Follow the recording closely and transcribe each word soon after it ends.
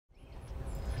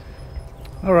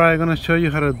Alright, I'm gonna show you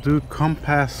how to do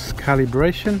compass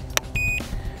calibration.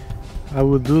 I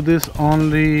will do this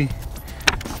only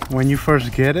when you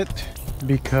first get it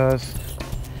because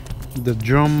the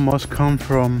drum must come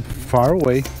from far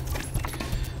away.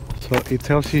 So it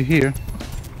tells you here,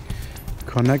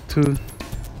 connect to, so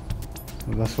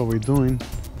that's what we're doing.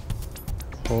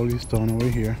 All is done over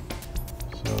here.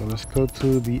 So let's go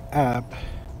to the app,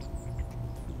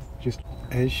 just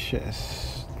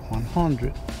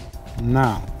HS100.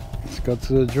 Now let's go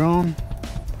to the drone.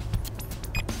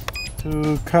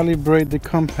 To calibrate the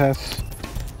compass,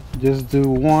 just do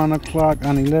 1 o'clock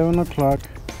and 11 o'clock,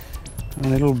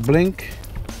 and it'll blink.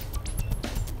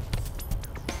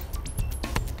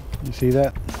 You see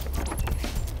that?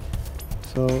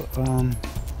 So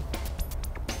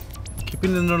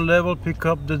keeping it on level, pick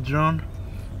up the drone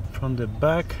from the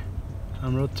back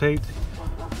and rotate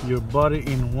your body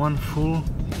in one full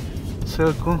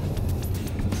circle.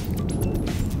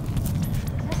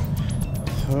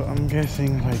 So I'm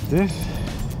guessing like this.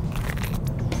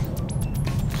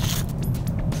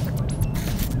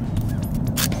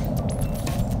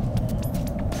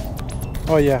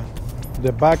 Oh yeah,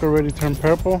 the back already turned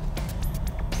purple,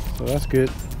 so that's good.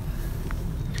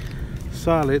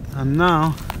 Solid. And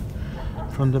now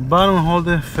from the bottom, hold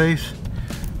the face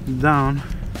down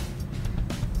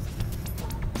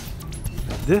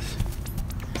like this,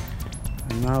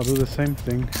 and now do the same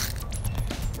thing.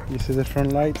 You see the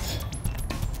front lights?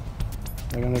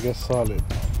 They're gonna get solid.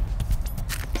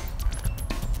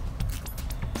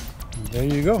 And there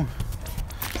you go.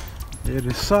 It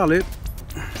is solid.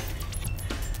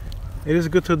 It is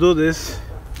good to do this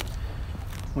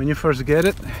when you first get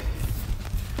it.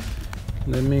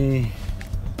 Let me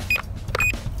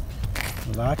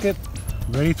lock it,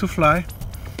 ready to fly.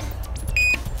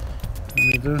 Let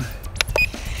me do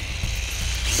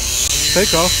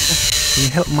take off. You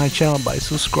help my channel by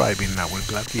subscribing. I will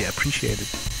gladly appreciate it.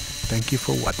 Thank you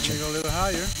for watching. Go a little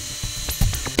higher.